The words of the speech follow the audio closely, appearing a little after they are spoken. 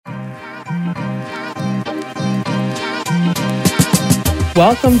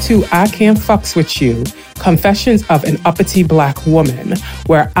Welcome to I Can't Fucks With You, Confessions of an Uppity Black Woman,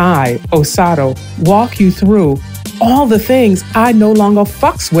 where I, Osato, walk you through all the things I no longer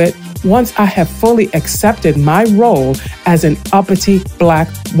fucks with once I have fully accepted my role as an uppity Black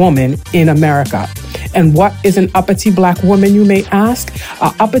woman in America. And what is an uppity Black woman, you may ask?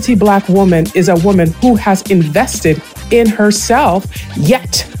 An uppity Black woman is a woman who has invested in herself,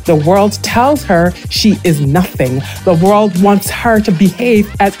 yet the world tells her she is nothing. The world wants her to behave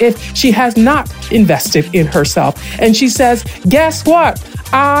as if she has not invested in herself. And she says, guess what?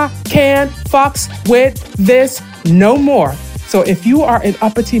 I can't fucks with this no more. So if you are an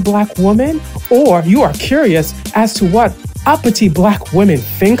uppity Black woman, or you are curious as to what uppity Black women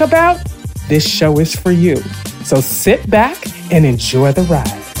think about, this show is for you. So sit back and enjoy the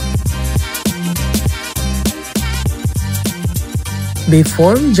ride.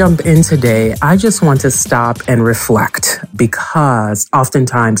 Before we jump in today, I just want to stop and reflect, because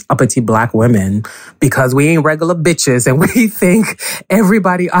oftentimes uppity Black women, because we ain't regular bitches and we think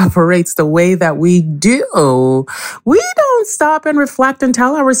everybody operates the way that we do, we don't stop and reflect and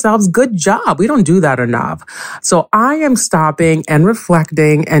tell ourselves, good job. We don't do that enough. So I am stopping and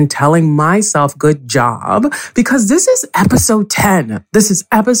reflecting and telling myself good job, because this is episode 10. This is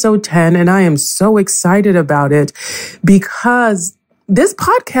episode 10, and I am so excited about it because this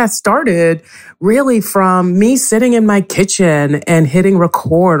podcast started really from me sitting in my kitchen and hitting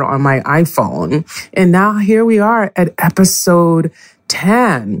record on my iPhone. And now here we are at episode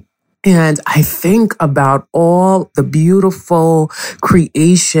 10. And I think about all the beautiful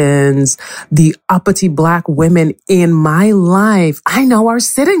creations the uppity Black women in my life I know are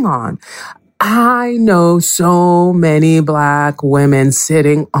sitting on. I know so many Black women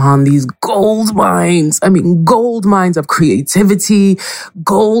sitting on these gold mines. I mean, gold mines of creativity,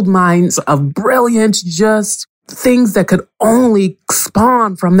 gold mines of brilliance, just things that could only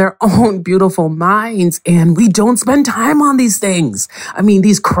spawn from their own beautiful minds. And we don't spend time on these things. I mean,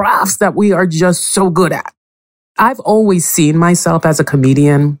 these crafts that we are just so good at. I've always seen myself as a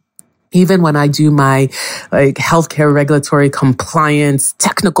comedian. Even when I do my healthcare regulatory compliance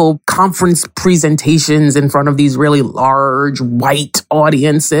technical conference presentations in front of these really large white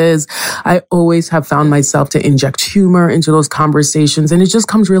audiences, I always have found myself to inject humor into those conversations. And it just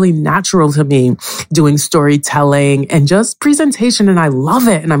comes really natural to me doing storytelling and just presentation. And I love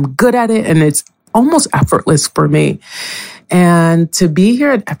it and I'm good at it. And it's almost effortless for me. And to be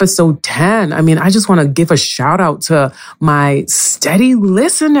here at episode 10, I mean, I just want to give a shout out to my steady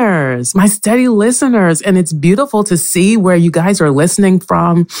listeners. And it's beautiful to see where you guys are listening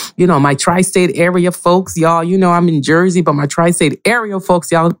from. You know, my tri-state area folks, y'all, you know, I'm in Jersey, but my tri-state area folks,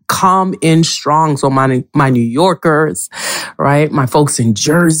 y'all come in strong. So my New Yorkers, right? My folks in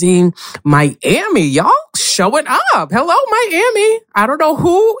Jersey, Miami, y'all showing up. Hello, Miami. I don't know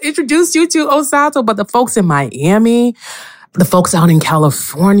who introduced you to Osato, but the folks in Miami, the folks out in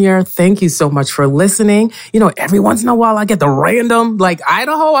California, thank you so much for listening. You know, every once in a while I get the random,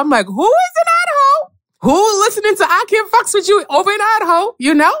 Idaho. I'm like, who is in Idaho? Who listening to I Can't Fucks With You over in Idaho?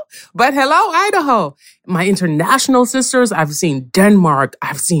 You know? But hello, Idaho. My international sisters, I've seen Denmark.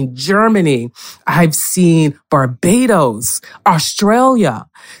 I've seen Germany. I've seen Barbados, Australia.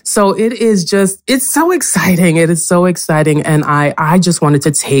 So it's so exciting. It is so exciting. And I just wanted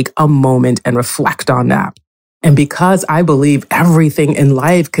to take a moment and reflect on that. And because I believe everything in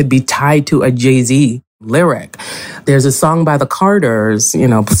life could be tied to a Jay-Z lyric, there's a song by the Carters, you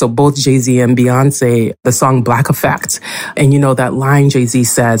know, so both Jay-Z and Beyonce, the song Black Effect. And you know that line Jay-Z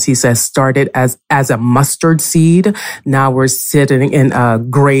says, he says, started as a mustard seed. Now we're sitting in a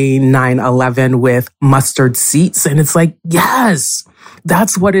gray 911 with mustard seats. And it's like, yes,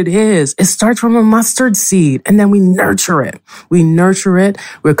 that's what it is. It starts from a mustard seed and then we nurture it.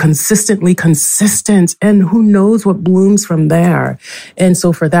 We're consistently consistent, and who knows what blooms from there. And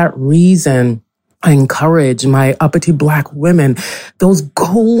so for that reason, I encourage my uppity Black women, those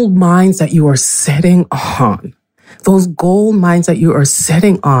gold mines that you are sitting on,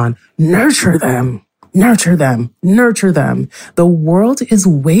 nurture them. The world is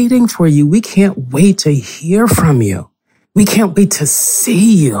waiting for you. We can't wait to hear from you. We can't wait to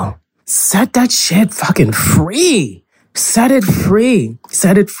see you. Set that shit fucking free. Set it free.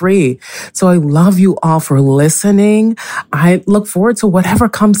 So I love you all for listening. I look forward to whatever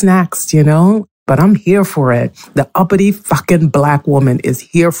comes next, you know, but I'm here for it. The uppity fucking Black woman is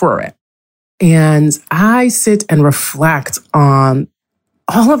here for it. And I sit and reflect on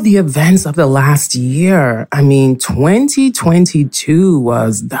all of the events of the last year. I mean, 2022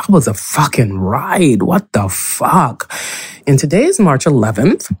 was a fucking ride. What the fuck? And today is March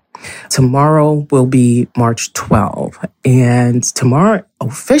 11th. Tomorrow will be March 12th. And tomorrow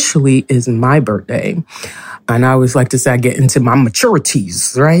officially is my birthday. And I always like to say I get into my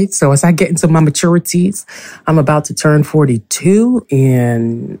maturities, right? So as I get into my maturities, I'm about to turn 42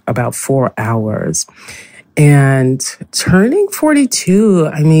 in about 4 hours. And turning 42,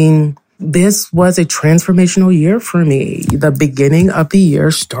 I mean, this was a transformational year for me. The beginning of the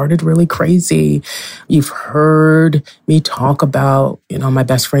year started really crazy. You've heard me talk about, my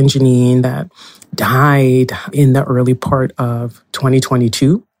best friend Janine that died in the early part of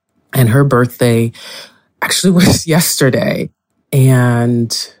 2022. And her birthday actually was yesterday.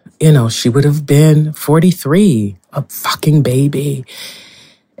 And, she would have been 43, a fucking baby.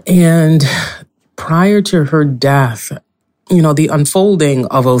 And prior to her death, the unfolding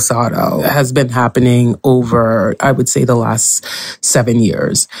of Osado has been happening over, I would say, the last 7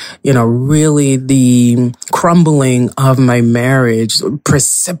 years. Really the crumbling of my marriage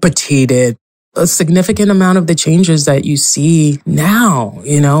precipitated a significant amount of the changes that you see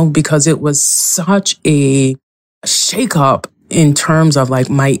now, because it was such a shakeup in terms of like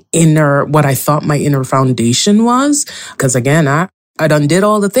what I thought my inner foundation was. Because again, I done did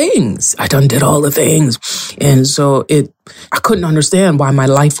all the things. And so I couldn't understand why my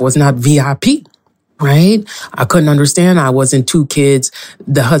life was not VIP, right? I couldn't understand I wasn't 2 kids,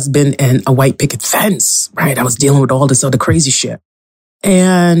 the husband, and a white picket fence, right? I was dealing with all this other crazy shit.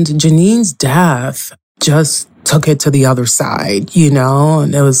 And Janine's death just took it to the other side,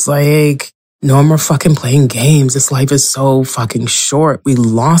 and it was like, no more fucking playing games. This life is so fucking short. We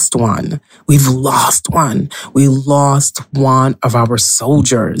lost one. We've lost one. We lost one of our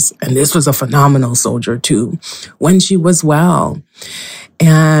soldiers. And this was a phenomenal soldier too, when she was well.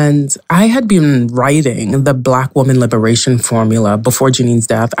 And I had been writing the Black Woman Liberation Formula before Janine's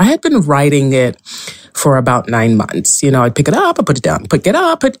death. I had been writing it for about 9 months. I'd pick it up, I'd put it down, pick it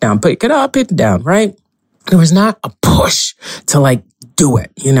up, put it down, pick it up, put it down, right? There was not a push to like do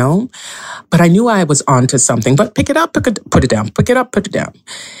it, but I knew I was onto something, but pick it up, put it down, pick it up, put it down.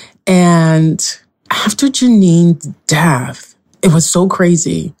 And after Janine's death, it was so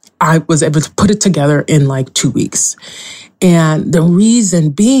crazy. I was able to put it together in like 2 weeks. And the reason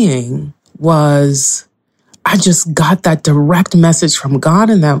being was I just got that direct message from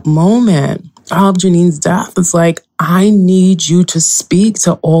God in that moment of Janine's death. It's like, I need you to speak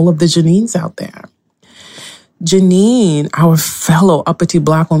to all of the Janines out there. Janine, our fellow uppity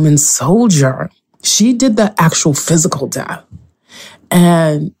Black woman soldier, she did the actual physical death.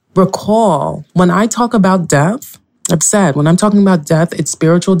 And recall, when I talk about death, I've said, when I'm talking about death, it's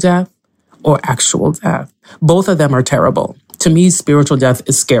spiritual death or actual death. Both of them are terrible. To me, spiritual death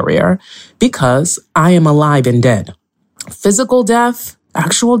is scarier because I am alive and dead. Physical death,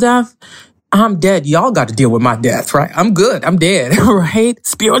 actual death, I'm dead. Y'all got to deal with my death, right? I'm good. I'm dead, right?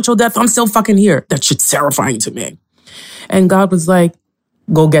 Spiritual death, I'm still fucking here. That shit's terrifying to me. And God was like,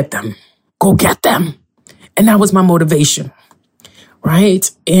 go get them. Go get them. And that was my motivation, right?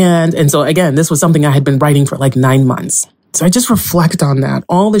 And so again, this was something I had been writing for like 9 months. So I just reflect on that,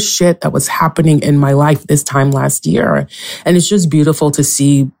 all the shit that was happening in my life this time last year. And it's just beautiful to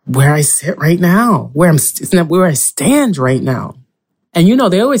see where I sit right now, where I stand right now. And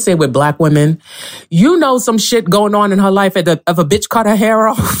they always say with Black women, some shit going on in her life if a bitch cut her hair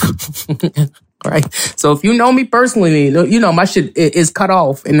off. Right? So if you know me personally, my shit is cut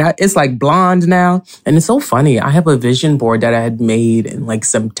off and it's like blonde now. And it's so funny. I have a vision board that I had made in like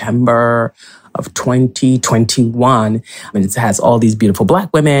September of 2021. And it has all these beautiful Black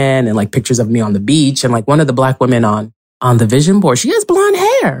women and like pictures of me on the beach. And like one of the Black women on the vision board, she has blonde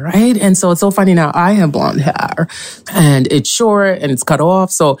hair, right? And so it's so funny now, I have blonde hair and it's short and it's cut off.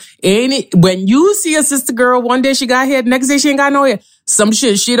 So when you see a sister girl, one day she got hair, the next day she ain't got no hair. Some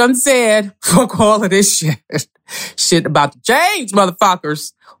shit she done said, fuck all of this shit. Shit about to change,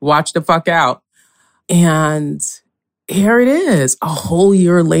 motherfuckers. Watch the fuck out. And here it is, a whole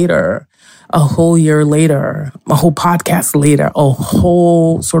year later, a whole podcast later, a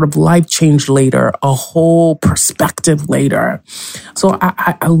whole sort of life change later, a whole perspective later. So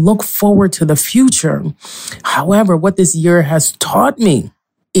I look forward to the future. However, what this year has taught me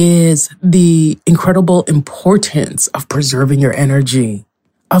is the incredible importance of preserving your energy,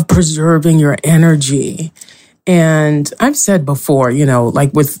 And I've said before,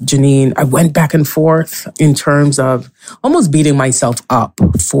 like with Janine, I went back and forth in terms of almost beating myself up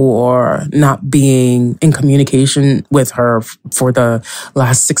for not being in communication with her for the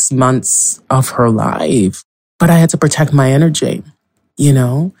last 6 months of her life. But I had to protect my energy.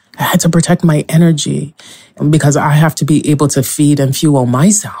 I had to protect my energy because I have to be able to feed and fuel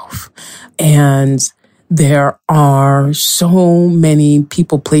myself. And there are so many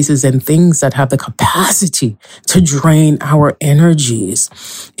people, places, and things that have the capacity to drain our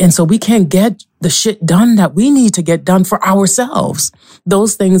energies. And so we can't get the shit done that we need to get done for ourselves.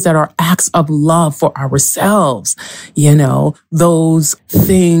 Those things that are acts of love for ourselves, those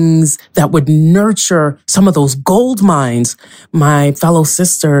things that would nurture some of those gold mines my fellow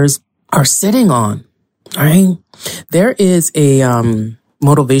sisters are sitting on, right? There is a,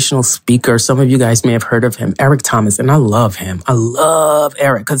 motivational speaker. Some of you guys may have heard of him, Eric Thomas, and I love him. I love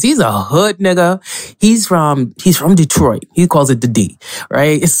Eric because he's a hood nigga. He's from Detroit. He calls it the D,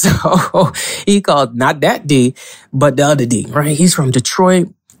 right? So he called not that D, but the other D, right? He's from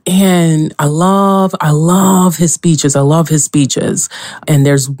Detroit. And I love his speeches. I love his speeches. And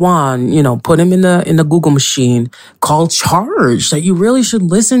there's one, put him in the Google machine called Charge that you really should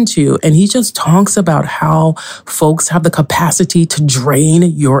listen to. And he just talks about how folks have the capacity to drain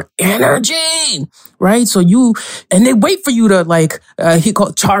your energy, right? So and they wait for you to he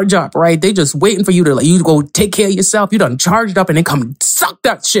called charge up, right? They just waiting for you to you go take care of yourself. You done charged up and they come suck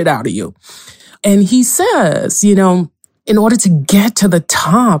that shit out of you. And he says, in order to get to the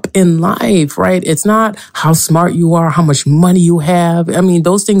top in life, right? It's not how smart you are, how much money you have. I mean,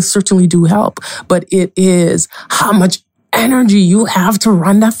 those things certainly do help, but it is how much energy you have to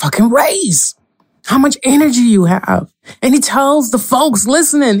run that fucking race. How much energy you have. And he tells the folks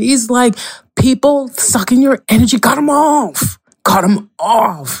listening, he's like, people sucking your energy, cut them off,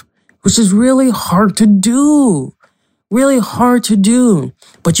 which is really hard to do. Really hard to do,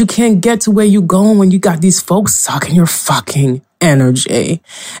 but you can't get to where you going when you got these folks sucking your fucking energy.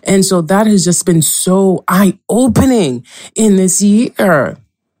 And so that has just been so eye-opening in this year,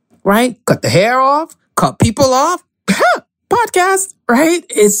 right? Cut the hair off, cut people off, podcast, right?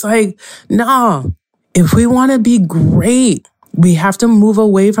 It's like, nah, if we want to be great, we have to move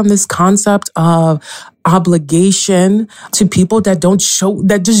away from this concept of obligation to people that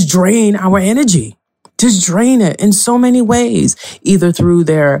that just drain our energy. Just drain it in so many ways, either through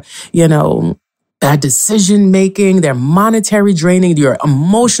their, bad decision making, their monetary draining, your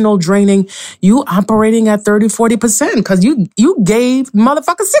emotional draining. You operating at 30, 40% because you gave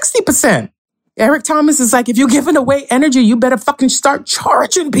motherfucker 60%. Eric Thomas is like, if you're giving away energy, you better fucking start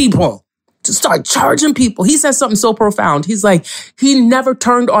charging people. To start charging people. He says something so profound. He's like, he never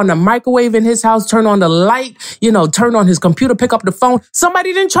turned on the microwave in his house, turned on the light, turned on his computer, pick up the phone.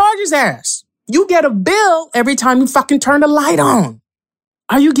 Somebody didn't charge his ass. You get a bill every time you fucking turn the light on.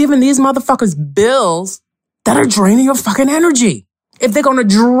 Are you giving these motherfuckers bills that are draining your fucking energy? If they're going to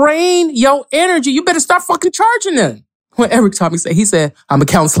drain your energy, you better start fucking charging them. What Eric Thomas said, he said, I'm a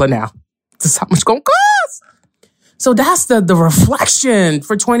counselor now. This is how much it's going to cost. So that's the reflection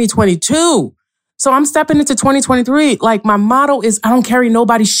for 2022. So I'm stepping into 2023. Like my motto is, I don't carry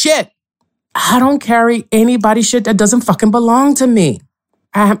nobody's shit. I don't carry anybody's shit that doesn't fucking belong to me.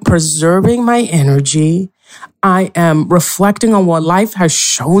 I am preserving my energy. I am reflecting on what life has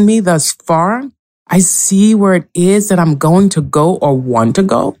shown me thus far. I see where it is that I'm going to go or want to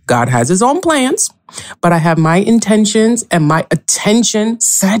go. God has his own plans, but I have my intentions and my attention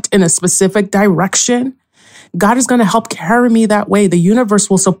set in a specific direction. God is going to help carry me that way. The universe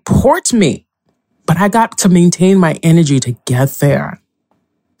will support me, but I got to maintain my energy to get there.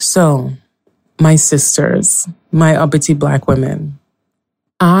 So, my sisters, my uppity Black women,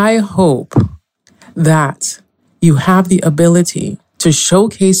 I hope that you have the ability to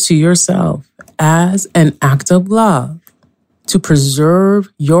showcase to yourself as an act of love to preserve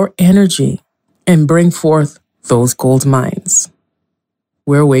your energy and bring forth those gold mines.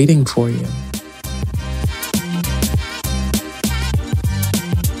 We're waiting for you.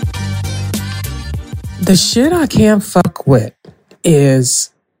 The shit I can't fuck with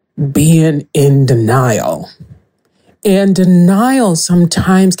is being in denial. And denial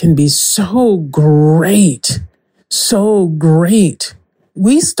sometimes can be so great.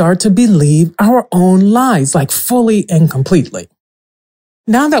 We start to believe our own lies, like fully and completely.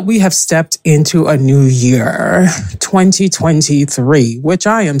 Now that we have stepped into a new year, 2023, which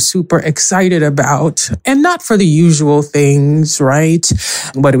I am super excited about, and not for the usual things, right?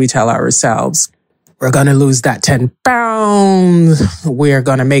 What do we tell ourselves? We're going to lose that 10 pounds. We're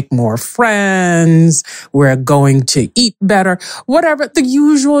going to make more friends. We're going to eat better. Whatever, the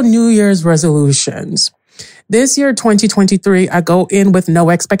usual New Year's resolutions. This year, 2023, I go in with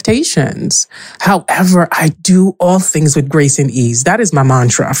no expectations. However, I do all things with grace and ease. That is my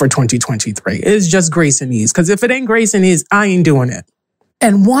mantra for 2023. It's just grace and ease. Because if it ain't grace and ease, I ain't doing it.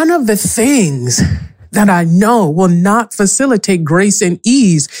 And one of the things that I know will not facilitate grace and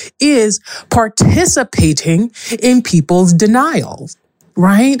ease is participating in people's denials.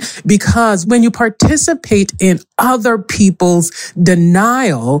 Right? Because when you participate in other people's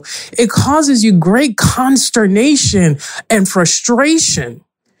denial, it causes you great consternation and frustration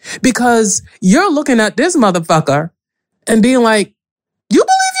because you're looking at this motherfucker and being like, you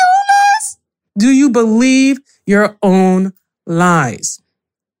believe your own lies? Do you believe your own lies?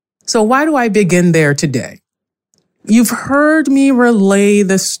 So why do I begin there today? You've heard me relay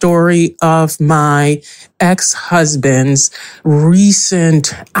the story of my ex-husband's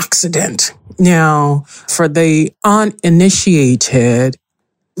recent accident. Now, for the uninitiated,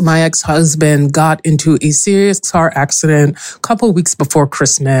 my ex-husband got into a serious car accident a couple of weeks before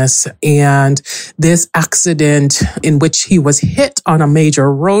Christmas. And this accident in which he was hit on a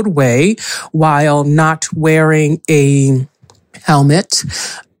major roadway while not wearing a helmet,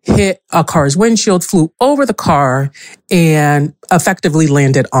 hit a car's windshield, flew over the car, and effectively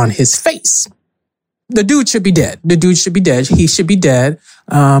landed on his face. The dude should be dead. He should be dead.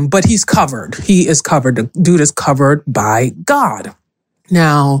 But he's covered. He is covered. The dude is covered by God.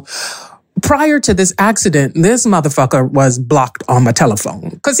 Now, prior to this accident, this motherfucker was blocked on my telephone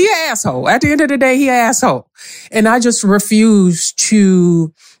because he an asshole. At the end of the day, he an asshole. And I just refuse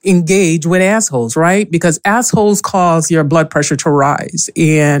to engage with assholes, right? Because assholes cause your blood pressure to rise.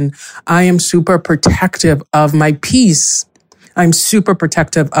 And I am super protective of my peace.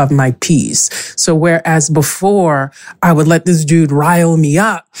 So whereas before I would let this dude rile me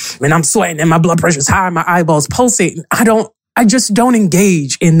up and I'm sweating and my blood pressure's high, my eyeballs pulsating, I just don't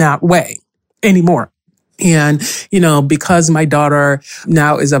engage in that way anymore. And, because my daughter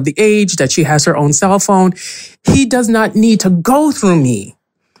now is of the age that she has her own cell phone, he does not need to go through me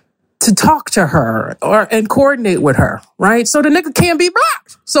to talk to her and coordinate with her, right? So the nigga can't be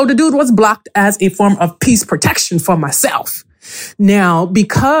blocked. So the dude was blocked as a form of peace protection for myself. Now,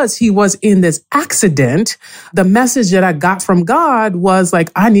 because he was in this accident, the message that I got from God was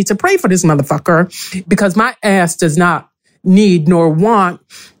like, I need to pray for this motherfucker because my ass does not need nor want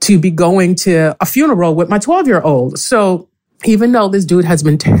to be going to a funeral with my 12-year-old. So even though this dude has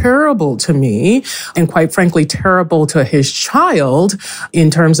been terrible to me and quite frankly, terrible to his child in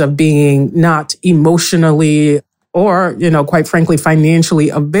terms of being not emotionally or, quite frankly, financially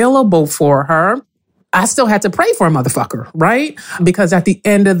available for her, I still had to pray for a motherfucker, right? Because at the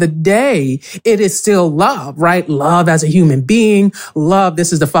end of the day, it is still love, right? Love as a human being, love,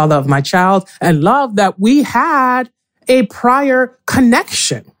 this is the father of my child, and love that we had a prior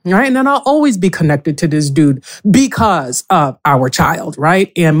connection, right? And then I'll always be connected to this dude because of our child,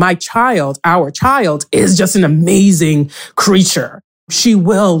 right? And our child is just an amazing creature. She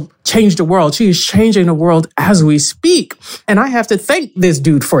will change the world. She is changing the world as we speak. And I have to thank this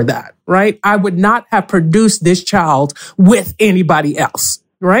dude for that, right? I would not have produced this child with anybody else,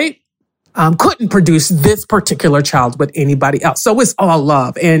 right? Couldn't produce this particular child with anybody else. So it's all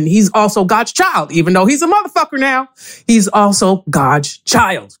love. And he's also God's child. Even though he's a motherfucker now, he's also God's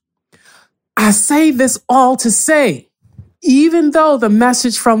child. I say this all to say, even though the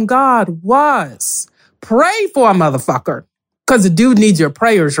message from God was pray for a motherfucker, because the dude needs your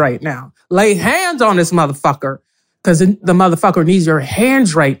prayers right now. Lay hands on this motherfucker because the motherfucker needs your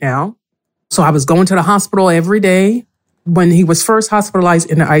hands right now. So I was going to the hospital every day. When he was first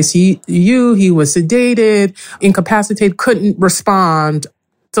hospitalized in the ICU, he was sedated, incapacitated, couldn't respond.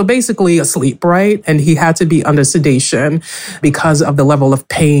 So basically asleep, right? And he had to be under sedation because of the level of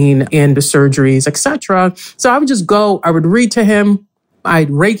pain and the surgeries, etc. So I would just go, I would read to him. I'd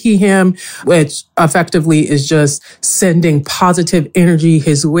Reiki him, which effectively is just sending positive energy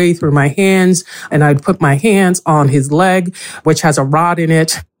his way through my hands. And I'd put my hands on his leg, which has a rod in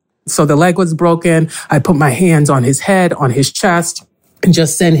it. So the leg was broken. I put my hands on his head, on his chest, and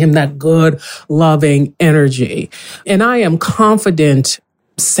just send him that good, loving energy. And I am confident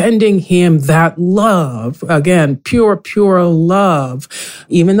sending him that love, again, pure love,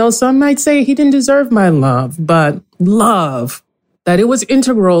 even though some might say he didn't deserve my love, but love, that it was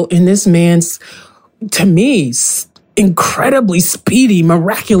integral in this man's, to me, incredibly speedy,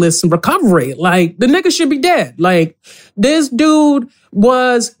 miraculous recovery. Like, the nigga should be dead. Like, this dude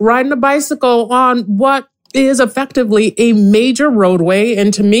was riding a bicycle on what is effectively a major roadway.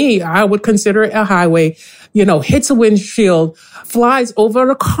 And to me, I would consider it a highway, hits a windshield, flies over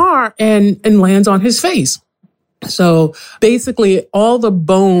the car and lands on his face. So basically all the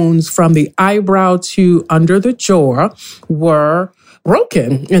bones from the eyebrow to under the jaw were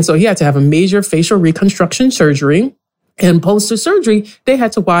broken. And so he had to have a major facial reconstruction surgery. And post the surgery, they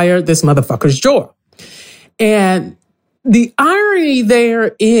had to wire this motherfucker's jaw. And the irony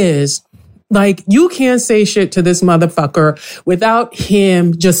there is Like, you can't say shit to this motherfucker without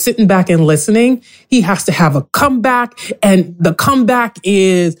him just sitting back and listening. He has to have a comeback, and the comeback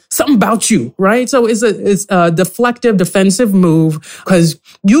is something about you, right? So it's a deflective, defensive move, because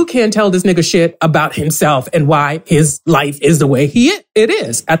you can't tell this nigga shit about himself and why his life is the way it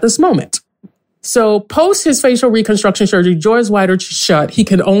is at this moment. So post his facial reconstruction surgery, jaws wider shut, he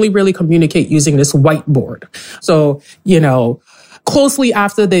can only really communicate using this whiteboard. So, closely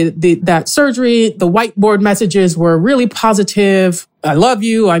after that surgery, the whiteboard messages were really positive. I love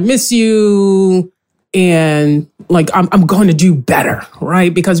you. I miss you. And like, I'm going to do better,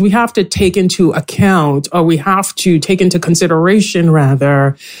 right? Because we have to take into account, or we have to take into consideration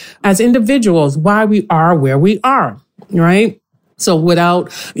rather, as individuals, why we are where we are, right? So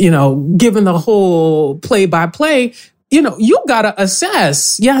without, giving the whole play by play, you got to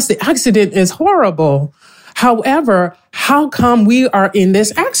assess, yes, the accident is horrible. However, how come we are in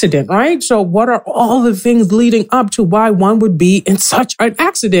this accident, right? So what are all the things leading up to why one would be in such an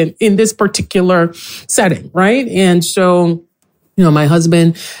accident in this particular setting, right? And so, my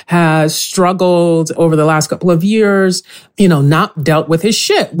husband has struggled over the last couple of years, not dealt with his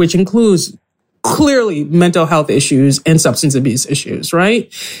shit, which includes clearly mental health issues and substance abuse issues,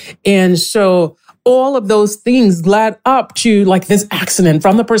 right? And so all of those things led up to like this accident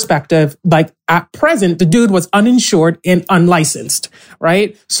from the perspective, like at present, the dude was uninsured and unlicensed,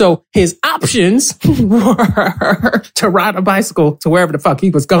 right? So his options were to ride a bicycle to wherever the fuck he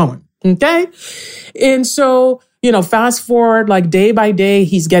was going. Okay. And so, fast forward like day by day,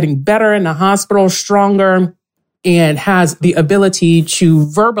 he's getting better in the hospital, stronger, and has the ability to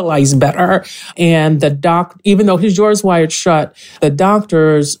verbalize better. And even though his jaw is wired shut, the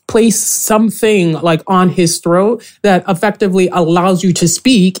doctors place something like on his throat that effectively allows you to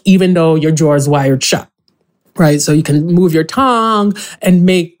speak, even though your jaw is wired shut, right? So you can move your tongue and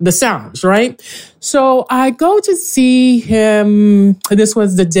make the sounds, right? So I go to see him. This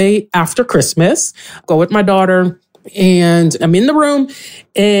was the day after Christmas. Go with my daughter, and I'm in the room,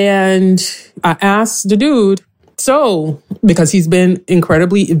 and I asked the dude, because he's been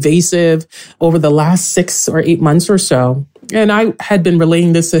incredibly evasive over the last 6 or 8 months or so. And I had been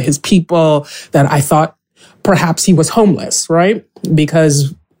relaying this to his people that I thought perhaps he was homeless, right?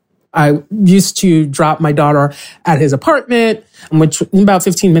 Because I used to drop my daughter at his apartment, which was about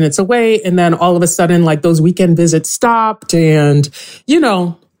 15 minutes away. And then all of a sudden, like those weekend visits stopped, and,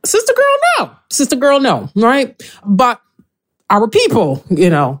 sister girl, no, right? But our people,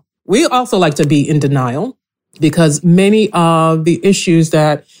 we also like to be in denial, because many of the issues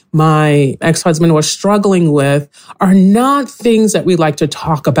that my ex-husband was struggling with are not things that we like to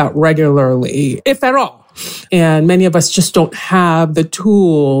talk about regularly, if at all. And many of us just don't have the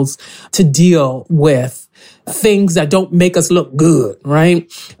tools to deal with things that don't make us look good, right?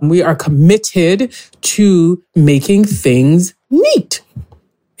 We are committed to making things neat.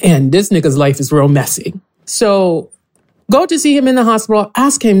 And this nigga's life is real messy. So go to see him in the hospital,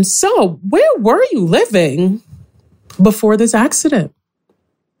 ask him, so where were you living before this accident?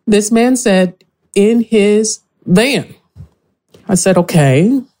 This man said, in his van. I said,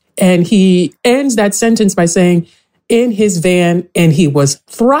 okay. And he ends that sentence by saying, in his van, and he was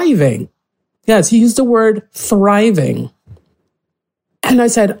thriving. Yes, he used the word thriving. And I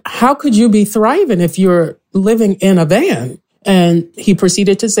said, how could you be thriving if you're living in a van? And he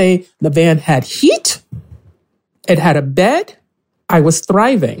proceeded to say, the van had heat. It had a bed. I was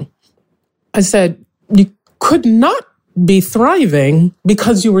thriving. I said, you could not be thriving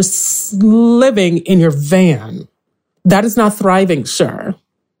because you were living in your van. That is not thriving, sir.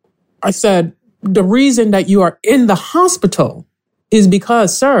 I said, the reason that you are in the hospital is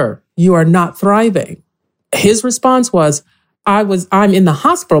because, sir, you are not thriving. His response was, I'm in the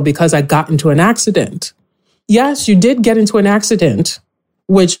hospital because I got into an accident. Yes, you did get into an accident,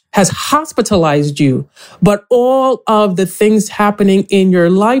 which has hospitalized you, but all of the things happening in your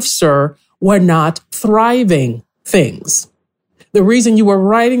life, sir, were not thriving things. The reason you were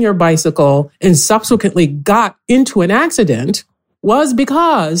riding your bicycle and subsequently got into an accident was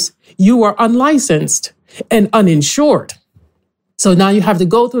because you were unlicensed and uninsured. So now you have to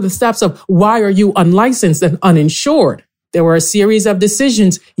go through the steps of why are you unlicensed and uninsured? There were a series of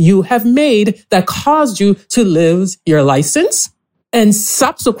decisions you have made that caused you to lose your license and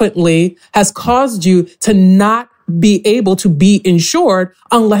subsequently has caused you to not be able to be insured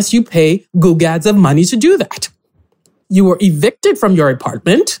unless you pay googads of money to do that. You were evicted from your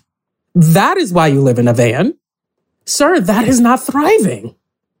apartment. That is why you live in a van. Sir, that is not thriving.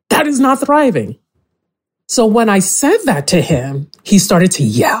 That is not thriving. So when I said that to him, he started to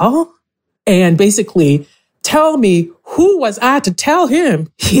yell and basically Tell me, who was I to tell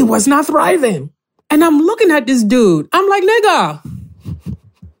him he was not thriving? And I'm looking at this dude. I'm like, nigga,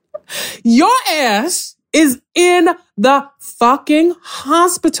 your ass is in the fucking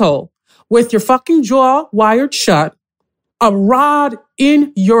hospital with your fucking jaw wired shut, a rod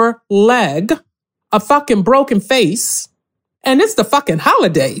in your leg, a fucking broken face, and it's the fucking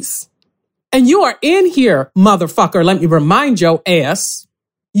holidays. And you are in here, motherfucker, let me remind your ass,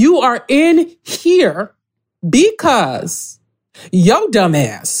 you are in here because your dumb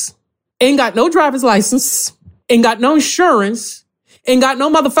ass ain't got no driver's license, ain't got no insurance, ain't got no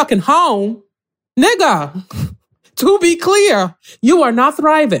motherfucking home. Nigga, to be clear, you are not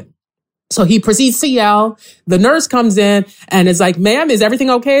thriving. So he proceeds to yell. The nurse comes in and is like, ma'am, is everything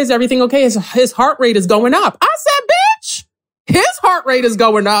okay? Is everything okay? His heart rate is going up. I said, bitch, his heart rate is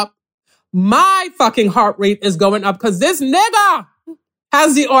going up. My fucking heart rate is going up because this nigga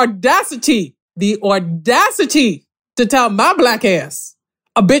has the audacity to tell my black ass,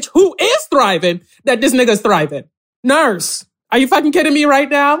 a bitch who is thriving, that this nigga's thriving. Nurse, are you fucking kidding me right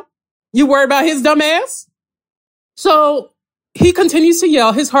now? You worry about his dumb ass? So he continues to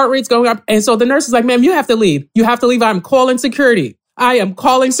yell. His heart rate's going up. And so the nurse is like, ma'am, you have to leave. You have to leave. I'm calling security. I am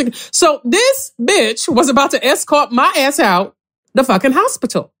calling security. So this bitch was about to escort my ass out the fucking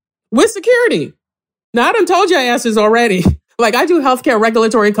hospital with security. Now, I done told your asses already. Like, I do healthcare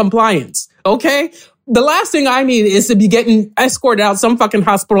regulatory compliance. Okay? The last thing I need is to be getting escorted out some fucking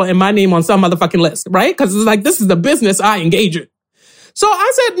hospital and my name on some motherfucking list, right? Because it's like, this is the business I engage in. So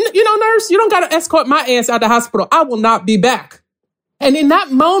I said, nurse, you don't got to escort my ass out of the hospital. I will not be back. And in that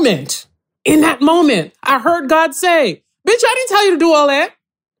moment, I heard God say, bitch, I didn't tell you to do all that.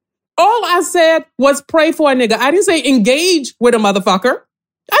 All I said was pray for a nigga. I didn't say engage with a motherfucker.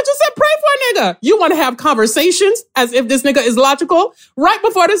 I just said pray for a nigga. You want to have conversations as if this nigga is logical? Right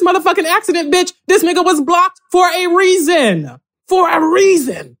before this motherfucking accident, bitch, this nigga was blocked for a reason. For a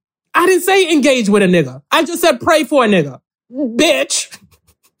reason. I didn't say engage with a nigga. I just said pray for a nigga. Bitch.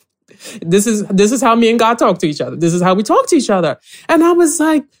 This is how me and God talk to each other. This is how we talk to each other. And I was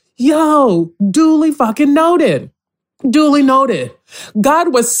like, yo, duly fucking noted. Duly noted.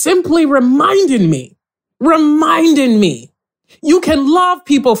 God was simply reminding me, you can love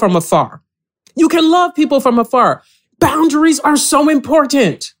people from afar. You can love people from afar. Boundaries are so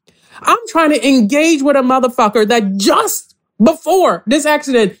important. I'm trying to engage with a motherfucker that just before this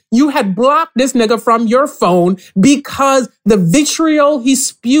accident, you had blocked this nigga from your phone because the vitriol he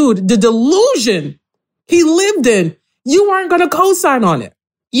spewed, the delusion he lived in, you weren't going to co-sign on it.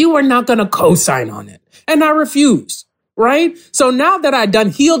 You were not going to co-sign on it. And I refuse, right? So now that I done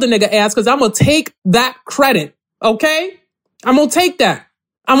healed the nigga ass, because I'm going to take that credit, okay? I'm going to take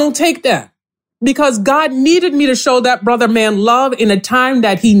that. Because God needed me to show that brother man love in a time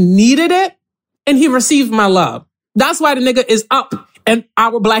that he needed it, and he received my love. That's why the nigga is up and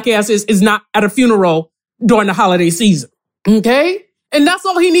our black ass is not at a funeral during the holiday season. Okay? And that's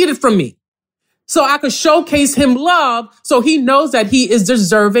all he needed from me. So I could showcase him love so he knows that he is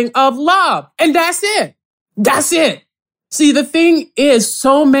deserving of love. And that's it. That's it. See, the thing is,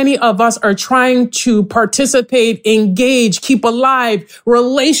 so many of us are trying to participate, engage, keep alive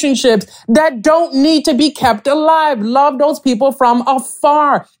relationships that don't need to be kept alive. Love those people from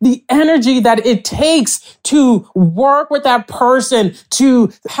afar. The energy that it takes to work with that person,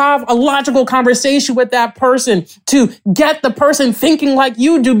 to have a logical conversation with that person, to get the person thinking like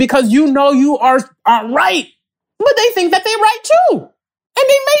you do because you know you are right. But they think that they're right too. And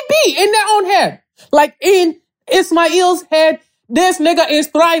they may be in their own head. Like in Ismail's head, this nigga is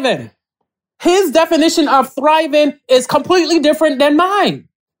thriving. His definition of thriving is completely different than mine.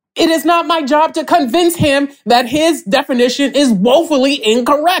 It is not my job to convince him that his definition is woefully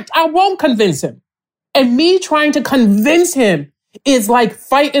incorrect. I won't convince him. And me trying to convince him is like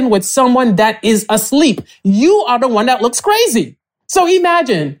fighting with someone that is asleep. You are the one that looks crazy. So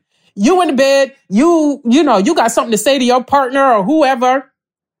imagine you in the bed, you got something to say to your partner or whoever,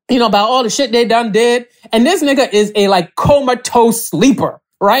 about all the shit they done did. And this nigga is a like comatose sleeper,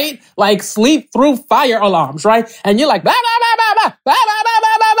 right? Like sleep through fire alarms, right? And you're like, bah, bah, bah, bah, bah, bah, bah,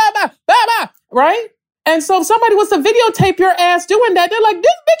 bah, bah, bah, bah, bah, bah, right? And so if somebody was to videotape your ass doing that, they're like,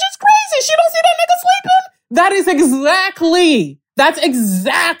 this bitch is crazy. She don't see that nigga sleeping. That's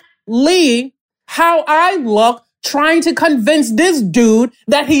exactly how I look trying to convince this dude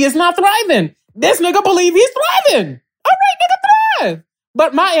that he is not thriving. This nigga believe he's thriving. All right, nigga, thrive.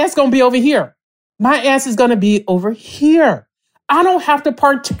 But my ass gonna be over here. My ass is gonna be over here. I don't have to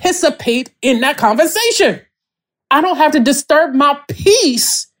participate in that conversation. I don't have to disturb my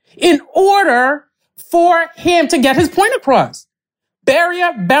peace in order for him to get his point across.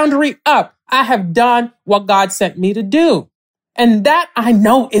 Barrier, boundary up. I have done what God sent me to do. And that I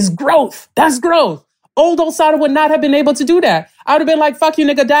know is growth. That's growth. Old Osada would not have been able to do that. I would have been like, fuck you,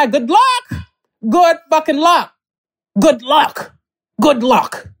 nigga, dad. Good luck. Good fucking luck. Good luck. Good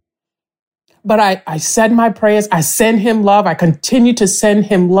luck. But I said my prayers. I send him love. I continue to send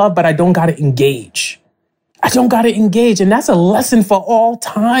him love, but I don't got to engage. I don't got to engage. And that's a lesson for all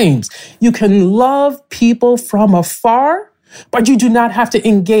times. You can love people from afar, but you do not have to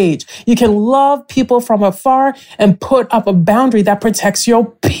engage. You can love people from afar and put up a boundary that protects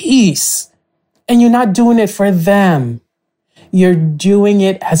your peace. And you're not doing it for them. You're doing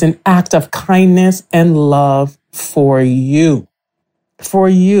it as an act of kindness and love for you. For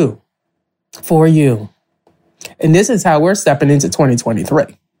you. For you. And this is how we're stepping into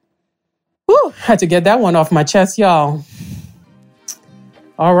 2023. Whew, had to get that one off my chest, y'all.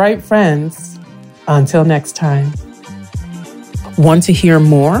 All right, friends. Until next time. Want to hear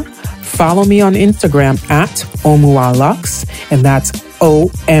more? Follow me on Instagram at Omuwaluxe, and that's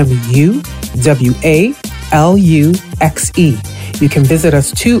OMUWALUXE. You can visit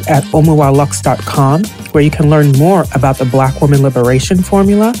us too at omuwaluxe.com, where you can learn more about the Black Woman Liberation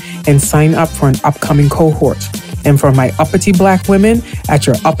Formula and sign up for an upcoming cohort. And for my uppity Black women at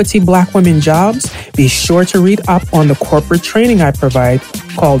your uppity Black women jobs, be sure to read up on the corporate training I provide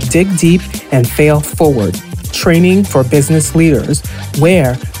called Dig Deep and Fail Forward, training for business leaders,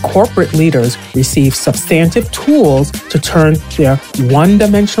 where corporate leaders receive substantive tools to turn their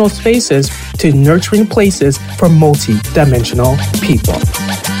one-dimensional spaces to nurturing places for multi-dimensional people.